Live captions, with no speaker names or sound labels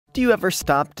Do you ever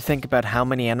stop to think about how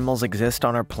many animals exist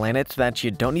on our planet that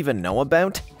you don't even know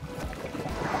about?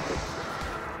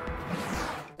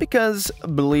 Because,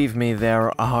 believe me,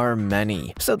 there are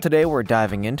many. So today we're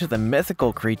diving into the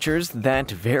mythical creatures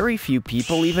that very few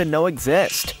people even know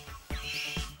exist.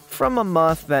 From a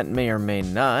moth that may or may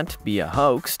not be a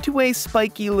hoax to a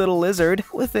spiky little lizard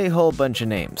with a whole bunch of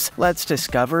names, let's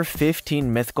discover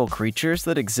 15 mythical creatures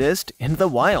that exist in the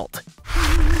wild.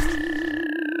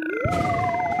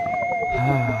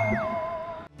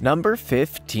 Number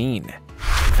 15.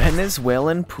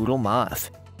 Venezuelan poodle moth.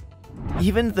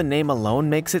 Even the name alone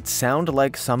makes it sound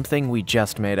like something we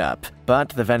just made up. But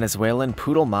the Venezuelan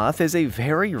poodle moth is a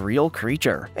very real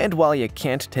creature, and while you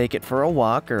can't take it for a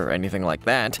walk or anything like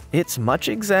that, it's much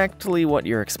exactly what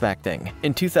you're expecting.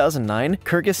 In 2009,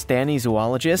 Kyrgyzstani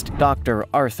zoologist Dr.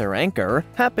 Arthur Anker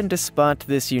happened to spot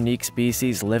this unique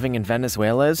species living in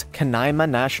Venezuela's Canaima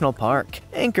National Park.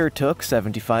 Anker took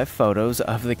 75 photos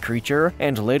of the creature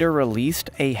and later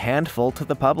released a handful to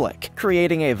the public,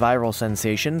 creating a viral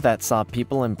sensation that saw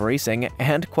people embracing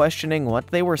and questioning what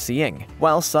they were seeing.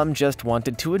 While some just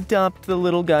wanted to adopt the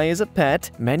little guy as a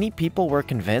pet, many people were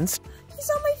convinced,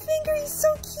 "He's on my finger, he's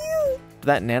so cute!"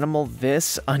 that an animal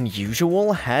this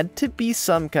unusual had to be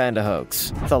some kind of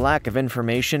hoax. The lack of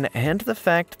information and the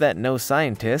fact that no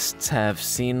scientists have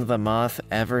seen the moth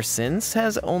ever since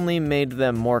has only made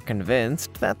them more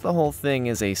convinced that the whole thing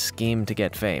is a scheme to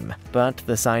get fame. But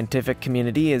the scientific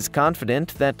community is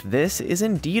confident that this is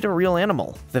indeed a real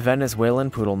animal. The Venezuelan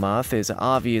poodle moth is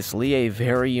obviously a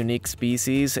very unique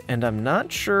species, and I'm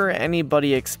not sure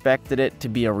anybody expected it to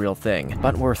be a real thing.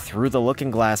 But we're through the looking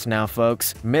glass now,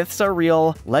 folks. Myths are real.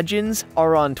 Legends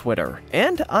are on Twitter.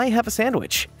 And I have a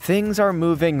sandwich. Things are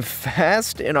moving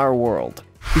fast in our world.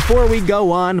 Before we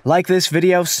go on, like this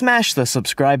video, smash the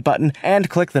subscribe button, and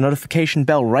click the notification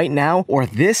bell right now, or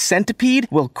this centipede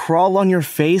will crawl on your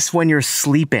face when you're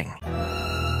sleeping.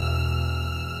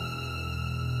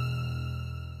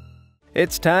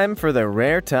 It's time for the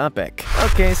rare topic.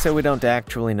 Okay, so we don't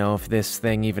actually know if this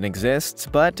thing even exists,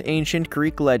 but ancient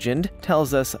Greek legend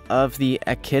tells us of the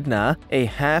echidna, a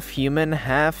half-human,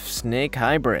 half-snake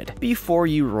hybrid. Before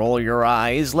you roll your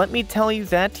eyes, let me tell you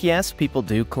that yes, people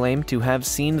do claim to have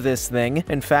seen this thing.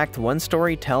 In fact, one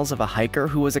story tells of a hiker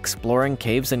who was exploring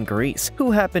caves in Greece,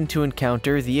 who happened to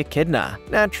encounter the echidna.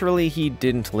 Naturally, he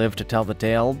didn't live to tell the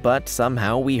tale, but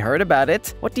somehow we heard about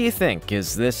it. What do you think?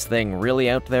 Is this thing really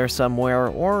out there somewhere?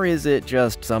 Or is it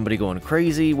just somebody going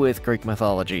crazy with Greek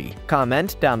mythology?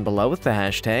 Comment down below with the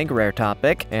hashtag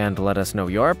 #RareTopic and let us know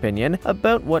your opinion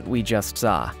about what we just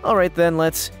saw. Alright then,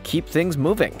 let's keep things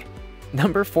moving.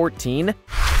 Number 14.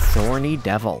 Thorny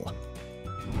Devil.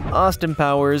 Austin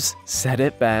Powers said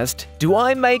it best. "Do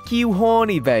I make you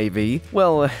horny, baby?"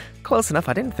 Well, close enough.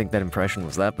 I didn't think that impression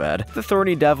was that bad. The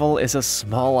thorny devil is a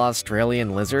small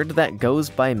Australian lizard that goes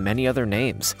by many other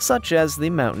names, such as the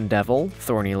mountain devil,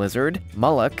 thorny lizard,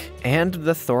 mullock, and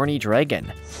the thorny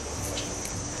dragon.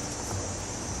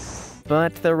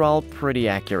 But they're all pretty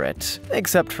accurate,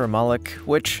 except for Mullock,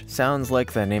 which sounds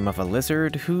like the name of a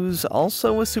lizard who's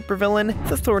also a supervillain.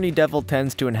 The thorny devil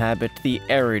tends to inhabit the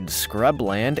arid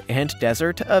scrubland and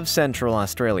desert of central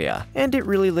Australia, and it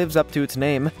really lives up to its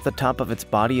name. The top of its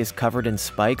body is covered in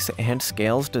spikes and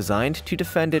scales designed to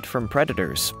defend it from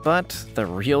predators, but the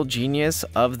real genius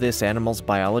of this animal's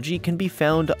biology can be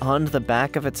found on the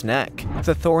back of its neck.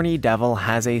 The thorny devil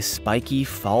has a spiky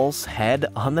false head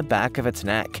on the back of its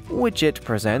neck, which it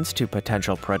presents to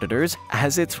potential predators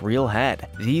as its real head.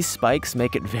 These spikes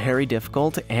make it very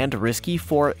difficult and risky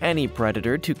for any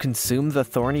predator to consume the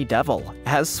thorny devil,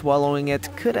 as swallowing it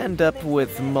could end up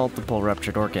with multiple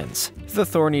ruptured organs. The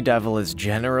thorny devil is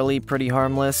generally pretty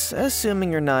harmless,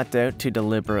 assuming you're not out to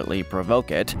deliberately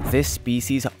provoke it. This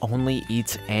species only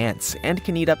eats ants and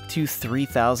can eat up to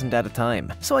 3,000 at a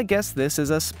time, so I guess this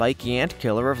is a spiky ant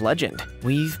killer of legend.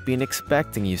 We've been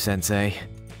expecting you, Sensei.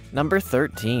 Number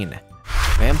 13.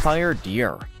 Vampire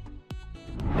deer.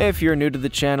 If you're new to the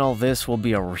channel, this will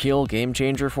be a real game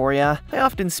changer for ya. I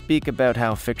often speak about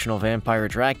how fictional vampire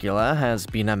Dracula has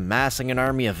been amassing an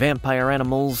army of vampire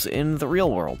animals in the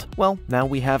real world. Well, now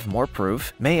we have more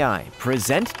proof. May I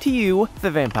present to you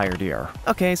the vampire deer?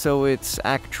 Okay, so it's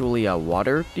actually a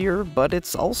water deer, but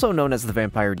it's also known as the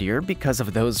vampire deer because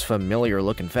of those familiar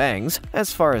looking fangs.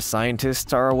 As far as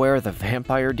scientists are aware, the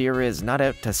vampire deer is not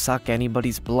out to suck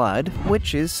anybody's blood,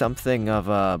 which is something of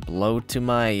a blow to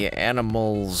my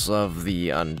animals tales of the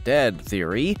undead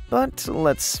theory, but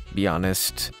let's be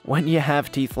honest, when you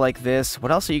have teeth like this,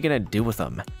 what else are you gonna do with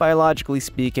them? Biologically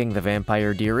speaking, the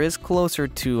vampire deer is closer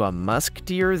to a musk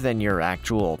deer than your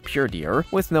actual pure deer.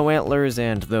 With no antlers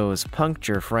and those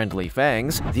puncture-friendly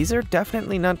fangs, these are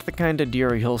definitely not the kind of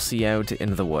deer you'll see out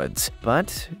in the woods.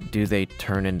 But do they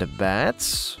turn into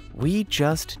bats? We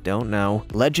just don't know.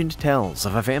 Legend tells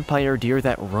of a vampire deer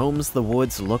that roams the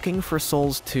woods looking for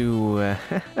souls to...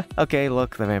 Okay,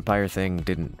 look, the vampire thing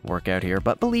didn't work out here,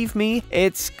 but believe me,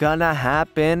 it's gonna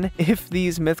happen. If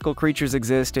these mythical creatures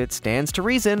exist, it stands to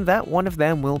reason that one of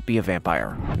them will be a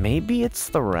vampire. Maybe it's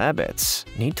the rabbits.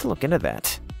 Need to look into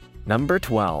that. Number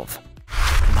 12.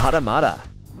 Mata Mata.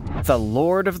 The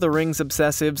Lord of the Rings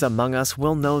obsessives among us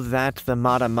will know that the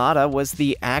Mata Mata was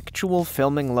the actual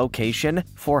filming location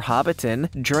for Hobbiton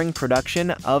during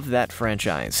production of that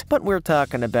franchise. But we're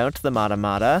talking about the Mata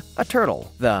Mata, a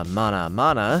turtle. The Mana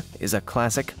Mana is a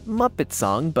classic Muppet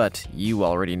song, but you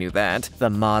already knew that. The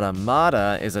Mata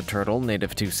Mata is a turtle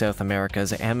native to South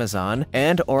America's Amazon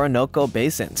and Orinoco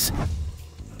basins.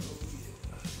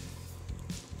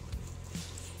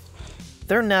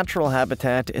 Their natural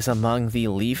habitat is among the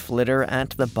leaf litter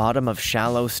at the bottom of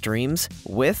shallow streams,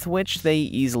 with which they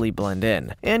easily blend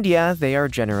in. And yeah, they are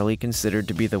generally considered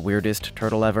to be the weirdest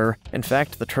turtle ever. In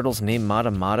fact, the turtle's name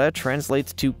Mata Mata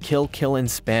translates to kill kill in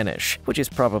Spanish, which is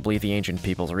probably the ancient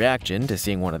people's reaction to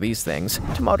seeing one of these things.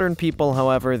 To modern people,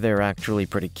 however, they're actually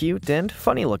pretty cute and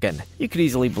funny looking. You could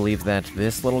easily believe that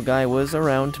this little guy was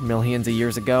around millions of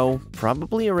years ago,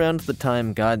 probably around the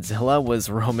time Godzilla was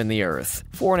roaming the earth.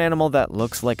 For an animal that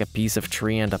looks like a piece of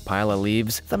tree and a pile of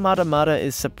leaves, the Mata Mata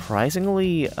is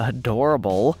surprisingly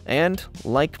adorable, and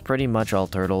like pretty much all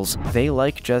turtles, they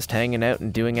like just hanging out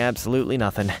and doing absolutely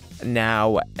nothing.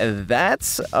 Now,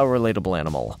 that's a relatable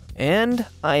animal. And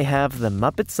I have the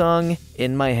Muppet song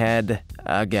in my head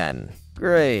again.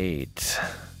 Great.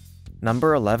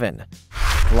 Number 11.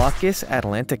 Glaucus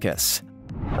atlanticus.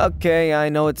 Okay, I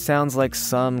know it sounds like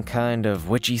some kind of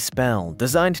witchy spell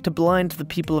designed to blind the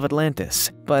people of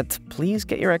Atlantis, but please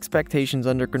get your expectations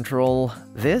under control.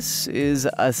 This is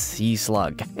a sea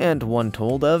slug, and one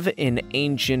told of in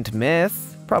ancient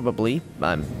myth. Probably,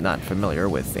 I'm not familiar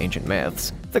with ancient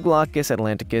myths. The Glaucus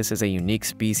atlanticus is a unique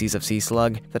species of sea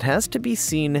slug that has to be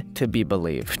seen to be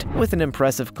believed. With an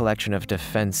impressive collection of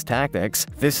defense tactics,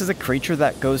 this is a creature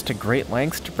that goes to great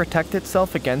lengths to protect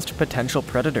itself against potential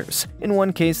predators. In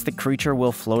one case, the creature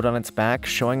will float on its back,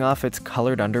 showing off its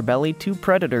colored underbelly to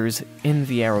predators in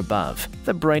the air above.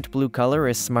 The bright blue color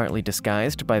is smartly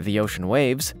disguised by the ocean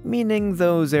waves, meaning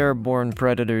those airborne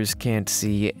predators can't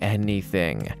see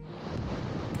anything.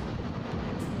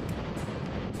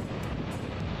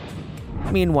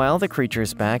 Meanwhile, the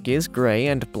creature's back is gray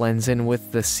and blends in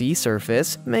with the sea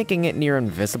surface, making it near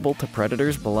invisible to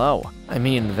predators below. I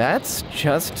mean, that's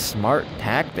just smart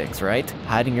tactics, right?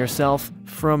 Hiding yourself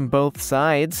from both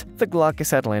sides. The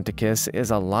Glaucus atlanticus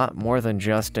is a lot more than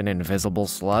just an invisible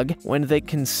slug. When they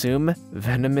consume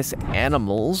venomous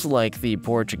animals like the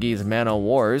Portuguese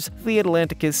man-o'-wars, the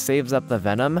atlanticus saves up the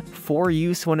venom for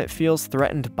use when it feels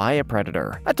threatened by a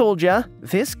predator. I told ya,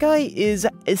 this guy is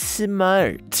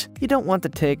smart. You don't want to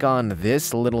take on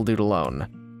this little dude alone.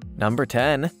 Number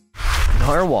 10.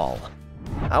 Narwhal.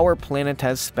 Our planet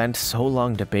has spent so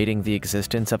long debating the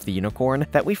existence of the unicorn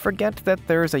that we forget that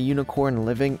there's a unicorn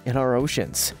living in our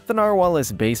oceans. The narwhal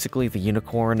is basically the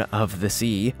unicorn of the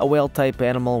sea, a whale-type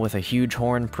animal with a huge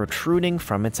horn protruding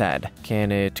from its head.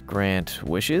 Can it grant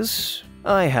wishes?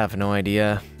 I have no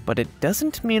idea, but it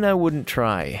doesn't mean I wouldn't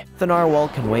try. The narwhal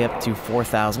can weigh up to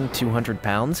 4,200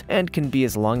 pounds and can be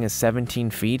as long as 17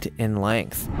 feet in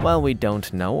length. While we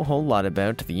don't know a whole lot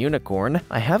about the unicorn,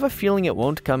 I have a feeling it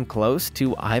won't come close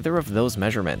to either of those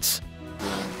measurements.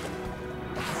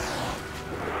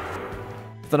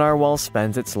 The narwhal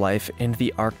spends its life in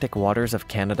the Arctic waters of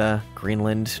Canada,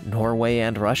 Greenland, Norway,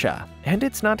 and Russia. And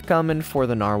it's not common for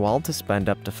the narwhal to spend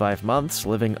up to 5 months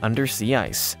living under sea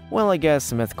ice. Well, I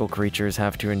guess mythical creatures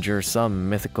have to endure some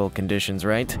mythical conditions,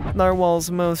 right? Narwhals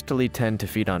mostly tend to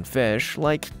feed on fish,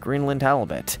 like Greenland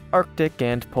halibut, Arctic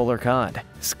and polar cod,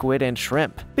 squid, and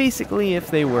shrimp. Basically,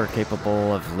 if they were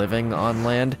capable of living on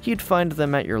land, you'd find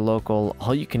them at your local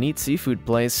all-you-can-eat seafood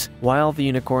place. While the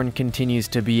unicorn continues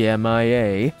to be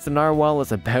MIA, the narwhal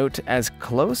is about as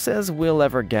close as we'll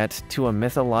ever get to a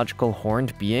mythological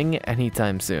horned being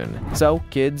anytime soon. So,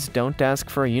 kids, don't ask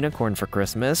for a unicorn for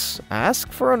Christmas,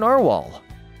 ask for a narwhal.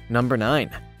 Number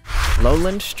 9.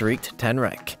 Lowland Streaked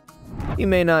Tenrec. You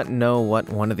may not know what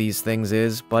one of these things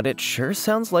is, but it sure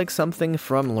sounds like something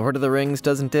from Lord of the Rings,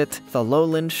 doesn't it? The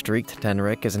lowland streaked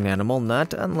tenrec is an animal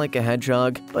not unlike a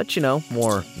hedgehog, but you know,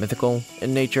 more mythical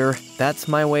in nature. That's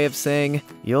my way of saying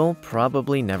you'll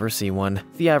probably never see one.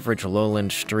 The average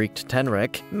lowland streaked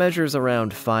tenrec measures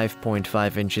around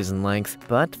 5.5 inches in length,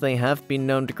 but they have been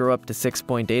known to grow up to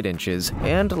 6.8 inches,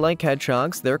 and like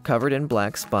hedgehogs, they're covered in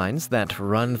black spines that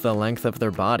run the length of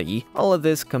their body. All of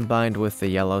this combined with the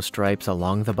yellow stripes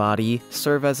along the body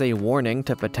serve as a warning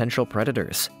to potential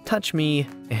predators. Touch me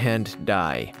and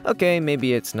die. Okay,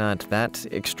 maybe it's not that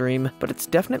extreme, but it's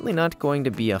definitely not going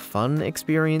to be a fun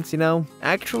experience, you know?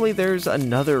 Actually, there's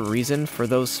another reason for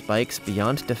those spikes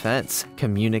beyond defense: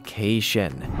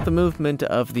 communication. The movement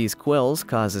of these quills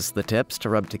causes the tips to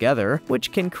rub together,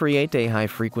 which can create a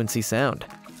high-frequency sound.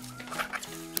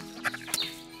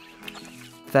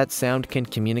 That sound can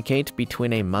communicate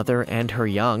between a mother and her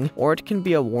young, or it can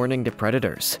be a warning to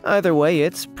predators. Either way,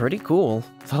 it's pretty cool.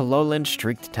 The lowland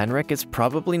streaked tenrec is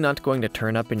probably not going to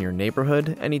turn up in your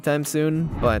neighborhood anytime soon,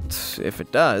 but if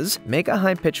it does, make a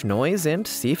high-pitched noise and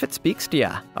see if it speaks to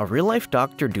ya. A real-life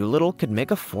Dr. Dolittle could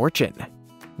make a fortune.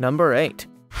 Number 8.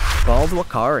 Bald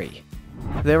Wakari.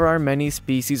 There are many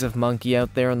species of monkey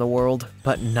out there in the world,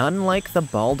 but none like the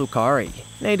bald ukari.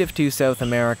 Native to South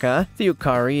America, the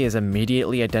ukari is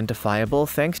immediately identifiable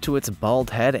thanks to its bald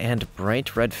head and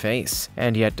bright red face.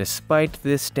 And yet despite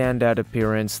this standout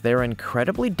appearance, they're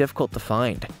incredibly difficult to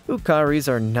find. Ukaris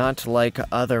are not like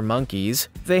other monkeys.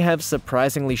 They have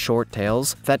surprisingly short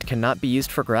tails that cannot be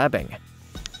used for grabbing,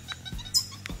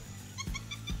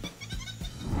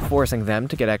 forcing them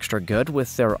to get extra good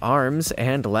with their arms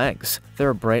and legs.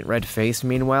 Their bright red face,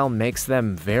 meanwhile, makes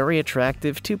them very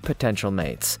attractive to potential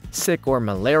mates. Sick or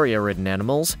malaria-ridden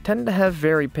animals tend to have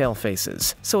very pale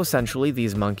faces, so essentially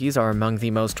these monkeys are among the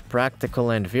most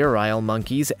practical and virile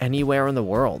monkeys anywhere in the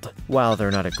world. While they're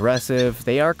not aggressive,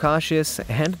 they are cautious,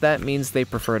 and that means they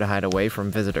prefer to hide away from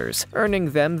visitors,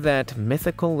 earning them that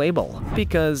mythical label.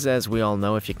 Because, as we all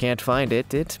know, if you can't find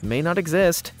it, it may not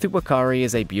exist. The wakari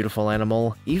is a beautiful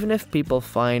animal, even if people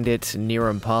find it near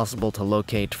impossible to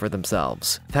locate for themselves.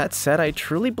 That said, I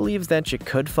truly believe that you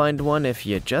could find one if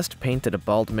you just painted a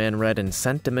bald man red and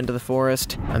sent him into the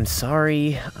forest. I'm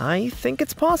sorry, I think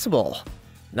it's possible.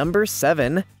 Number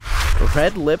 7.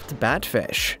 Red-lipped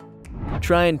batfish.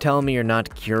 Try and tell me you're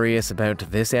not curious about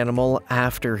this animal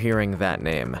after hearing that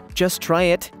name. Just try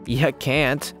it. You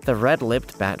can't. The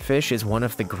red-lipped batfish is one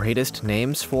of the greatest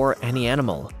names for any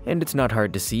animal, and it's not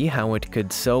hard to see how it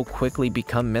could so quickly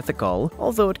become mythical,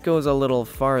 although it goes a little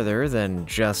farther than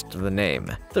just the name.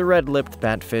 The red-lipped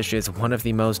batfish is one of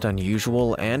the most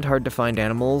unusual and hard-to-find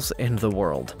animals in the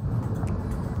world,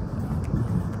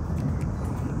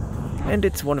 and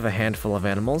it's one of a handful of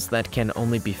animals that can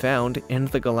only be found in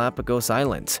the Galapagos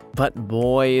Islands. But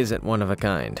boy, is it one of a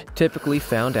kind. Typically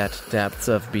found at depths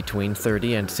of between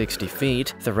 30 and 60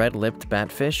 feet, the red-lipped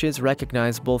batfish is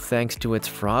recognizable thanks to its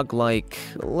frog-like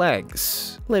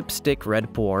legs, lipstick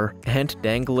red pore, and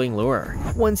dangling lure.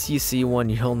 Once you see one,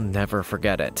 you'll never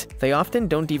forget it. They often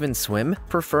don't even swim,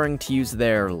 preferring to use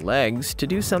their legs to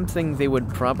do something they would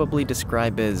probably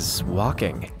describe as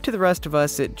walking. To the rest of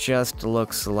us, it just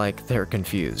looks like they're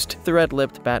confused. The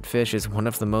red-lipped batfish is one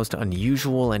of the most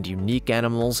unusual and unique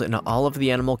animals in all of the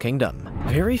animal kingdom.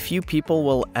 Very few people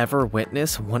will ever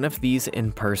witness one of these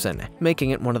in person,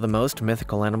 making it one of the most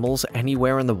mythical animals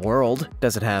anywhere in the world.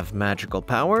 Does it have magical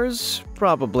powers?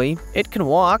 Probably. It can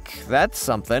walk, that's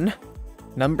something.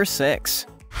 Number 6.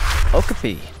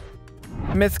 Okapi.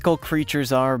 Mythical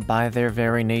creatures are, by their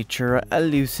very nature,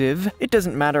 elusive. It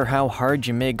doesn't matter how hard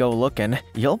you may go looking,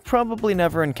 you'll probably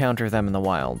never encounter them in the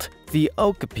wild. The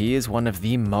okapi is one of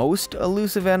the most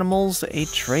elusive animals, a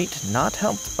trait not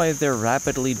helped by their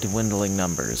rapidly dwindling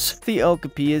numbers. The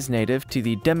okapi is native to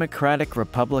the Democratic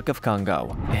Republic of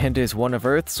Congo and is one of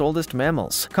Earth's oldest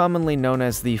mammals. Commonly known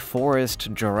as the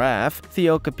forest giraffe, the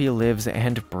okapi lives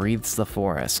and breathes the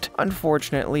forest.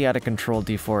 Unfortunately, out-of-control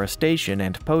deforestation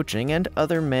and poaching and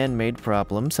other man-made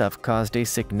problems have caused a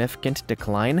significant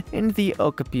decline in the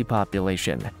okapi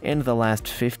population. In the last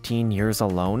 15 years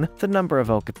alone, the number of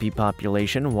okapi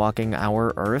population walking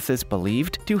our Earth is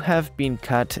believed to have been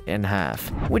cut in half,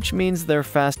 which means they're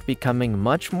fast becoming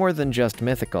much more than just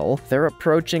mythical, they're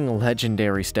approaching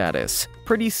legendary status.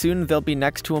 Pretty soon they'll be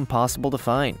next to impossible to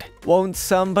find. Won't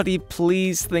somebody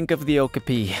please think of the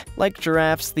okapi? Like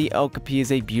giraffes, the okapi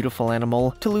is a beautiful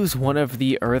animal. To lose one of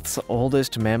the Earth's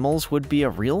oldest mammals would be a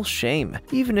real shame,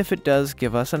 even if it does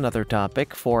give us another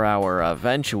topic for our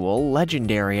eventual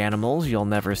legendary animals you'll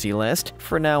never see list.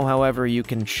 For now, however, you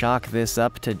can chalk this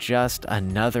up to just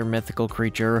another mythical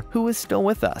creature who is still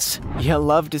with us. You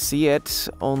love to see it,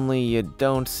 only you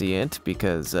don't see it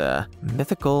because,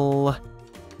 mythical.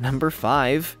 Number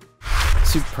 5.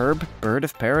 Superb Bird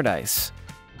of Paradise.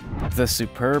 The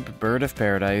superb bird of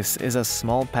paradise is a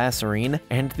small passerine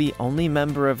and the only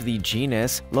member of the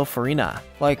genus Lophorina.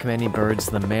 Like many birds,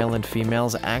 the male and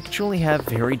females actually have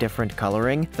very different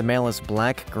coloring. The male is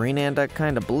black, green, and a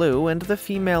kind of blue, and the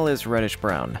female is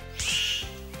reddish-brown.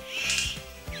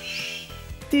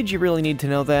 Did you really need to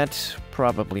know that?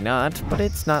 Probably not, but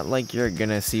it's not like you're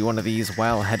gonna see one of these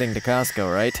while heading to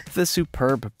Costco, right? The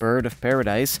superb bird of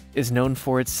paradise is known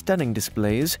for its stunning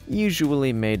displays,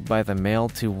 usually made by the male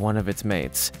to one of its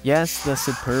mates. Yes, the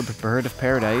superb bird of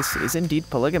paradise is indeed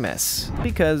polygamous,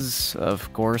 because,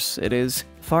 of course, it is.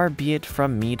 Far be it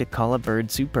from me to call a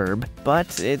bird superb,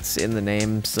 but it's in the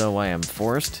name, so I am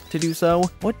forced to do so.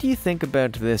 What do you think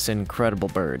about this incredible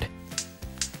bird?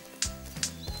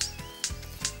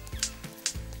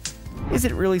 Is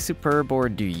it really superb, or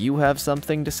do you have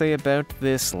something to say about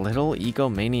this little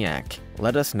egomaniac?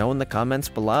 Let us know in the comments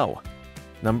below.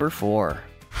 Number 4.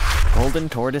 Golden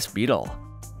Tortoise Beetle.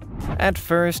 At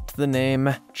first, the name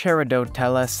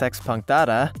Cherodotella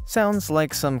sexpunctata sounds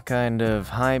like some kind of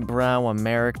highbrow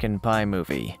American Pie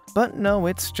movie. But no,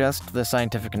 it's just the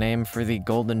scientific name for the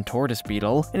golden tortoise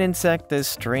beetle, an insect as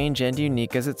strange and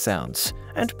unique as it sounds.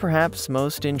 And perhaps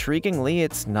most intriguingly,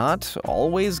 it's not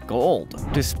always gold.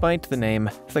 Despite the name,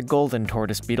 the golden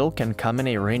tortoise beetle can come in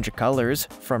a range of colors,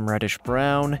 from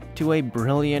reddish-brown to a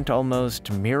brilliant,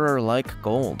 almost mirror-like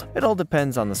gold. It all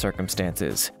depends on the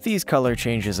circumstances. These color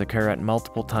changes occur at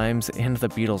multiple times in the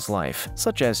beetle's life,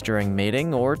 such as during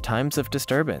mating or times of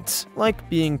disturbance, like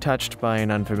being touched by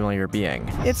an unfamiliar being.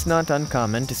 It's not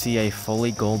uncommon to see a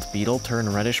fully gold beetle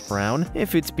turn reddish-brown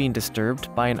if it's been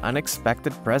disturbed by an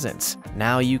unexpected presence.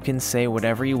 Now you can say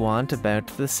whatever you want about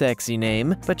the sexy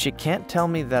name, but you can't tell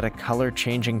me that a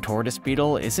color-changing tortoise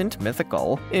beetle isn't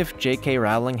mythical. If J.K.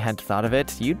 Rowling had thought of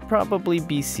it, you'd probably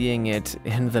be seeing it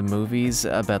in the movies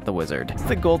about the wizard.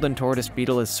 The golden tortoise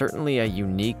beetle is certainly a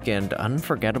unique and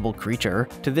unforgettable creature.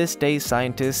 To this day,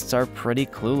 scientists are pretty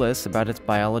clueless about its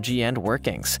biology and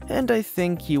workings, and I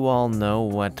think you all know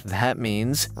what that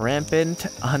means. Rampant,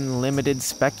 unlimited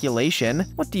speculation.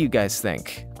 What do you guys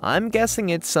think? I'm guessing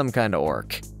it's some kind of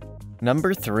orc.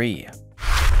 Number 3.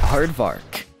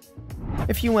 Aardvark.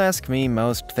 If you ask me,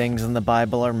 most things in the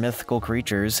Bible are mythical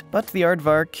creatures, but the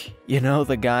aardvark, you know,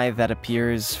 the guy that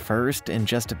appears first in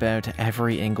just about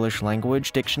every English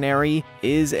language dictionary,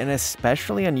 is an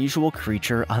especially unusual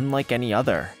creature unlike any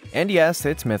other. And yes,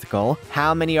 it's mythical.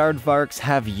 How many aardvarks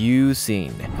have you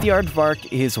seen? The aardvark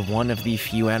is one of the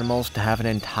few animals to have an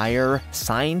entire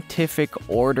scientific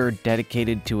order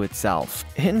dedicated to itself.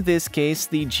 In this case,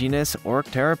 the genus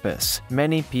Orcterapus.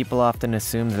 Many people often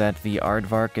assume that the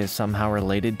aardvark is somehow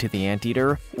related to the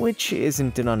anteater, which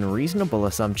isn't an unreasonable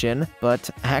assumption, but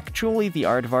actually the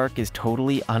aardvark is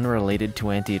totally unrelated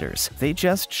to anteaters. They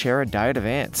just share a diet of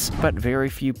ants. But very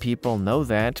few people know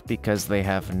that because they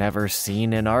have never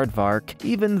seen an aardvark,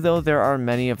 even though there are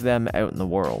many of them out in the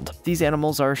world. These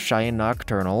animals are shy and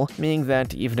nocturnal, meaning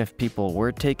that even if people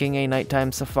were taking a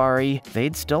nighttime safari,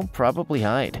 they'd still probably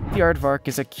hide. The aardvark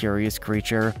is a curious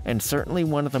creature, and certainly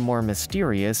one of the more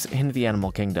mysterious in the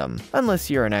animal kingdom. Unless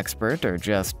you're an expert or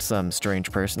just some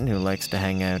strange person who likes to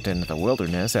hang out in the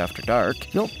wilderness after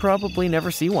dark, you'll probably never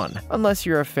see one. Unless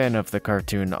you're a fan of the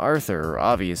cartoon Arthur,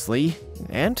 obviously.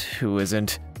 And who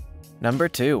isn't? Number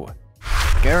 2.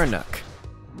 Gerenuk.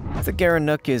 The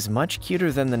Gerenuk is much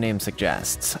cuter than the name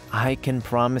suggests, I can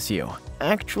promise you.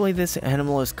 Actually, this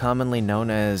animal is commonly known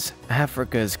as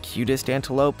Africa's cutest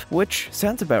antelope, which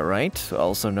sounds about right,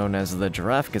 also known as the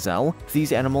giraffe gazelle.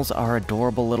 These animals are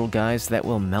adorable little guys that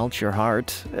will melt your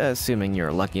heart, assuming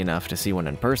you're lucky enough to see one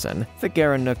in person. The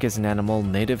Gerenuk is an animal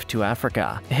native to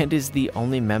Africa, and is the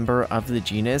only member of the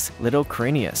genus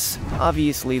Litocranius.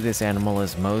 Obviously, this animal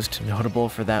is most notable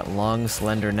for that long,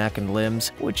 slender neck and limbs,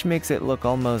 which makes it look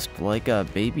almost like a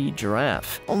baby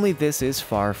giraffe. Only this is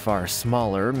far, far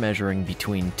smaller, measuring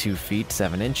between 2 feet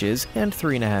 7 inches and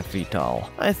 3.5 feet tall.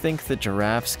 I think the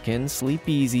giraffes can sleep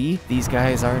easy. These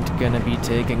guys aren't gonna be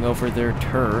taking over their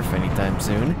turf anytime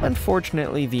soon.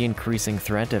 Unfortunately, the increasing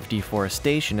threat of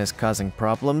deforestation is causing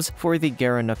problems for the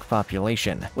Gerenuk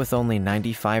population, with only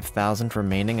 95,000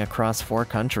 remaining across 4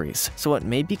 countries, so it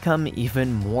may become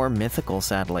even more mythical,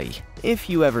 sadly. If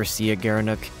you ever see a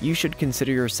Gerenuk, you should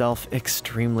consider yourself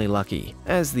extremely lucky.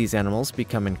 As these animals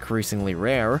become increasingly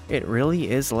rare, it really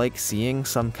is like seeing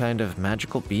some kind of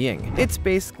magical being. It's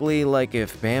basically like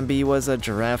if Bambi was a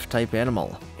giraffe-type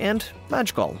animal, and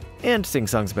magical. And sing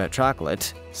songs about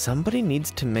chocolate, somebody needs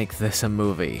to make this a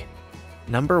movie.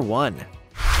 Number 1.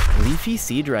 Leafy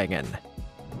Sea Dragon.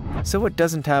 So it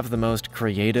doesn't have the most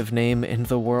creative name in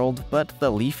the world, but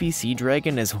the leafy sea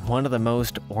dragon is one of the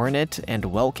most ornate and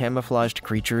well-camouflaged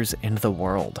creatures in the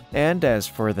world. And as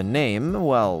for the name,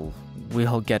 well,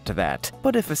 we'll get to that.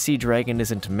 But if a sea dragon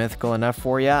isn't mythical enough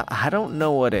for ya, I don't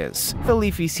know what is. The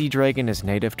leafy sea dragon is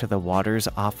native to the waters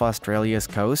off Australia's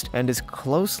coast and is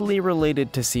closely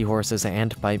related to seahorses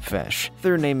and pipefish.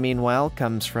 Their name, meanwhile,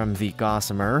 comes from the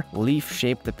gossamer,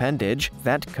 leaf-shaped appendage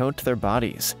that coat their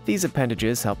bodies. These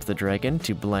appendages help the dragon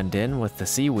to blend in with the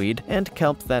seaweed and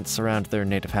kelp that surround their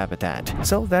native habitat.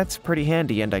 So that's pretty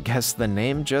handy, and I guess the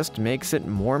name just makes it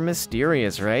more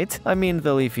mysterious, right? I mean,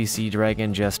 the leafy sea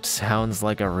dragon just sounds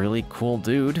like a really cool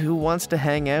dude who wants to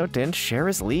hang out and share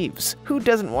his leaves. Who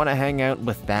doesn't want to hang out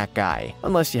with that guy?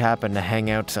 Unless you happen to hang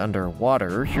out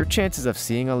underwater, your chances of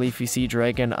seeing a leafy sea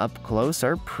dragon up close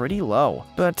are pretty low.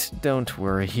 But don't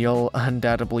worry, you'll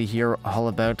undoubtedly hear all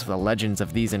about the legends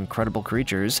of these incredible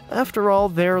creatures. After all,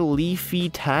 they're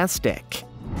leafy-tastic.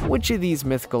 Which of these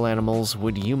mythical animals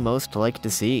would you most like to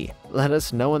see? Let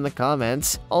us know in the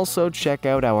comments. Also, check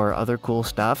out our other cool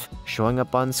stuff showing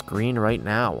up on screen right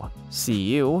now. See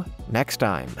you next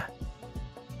time.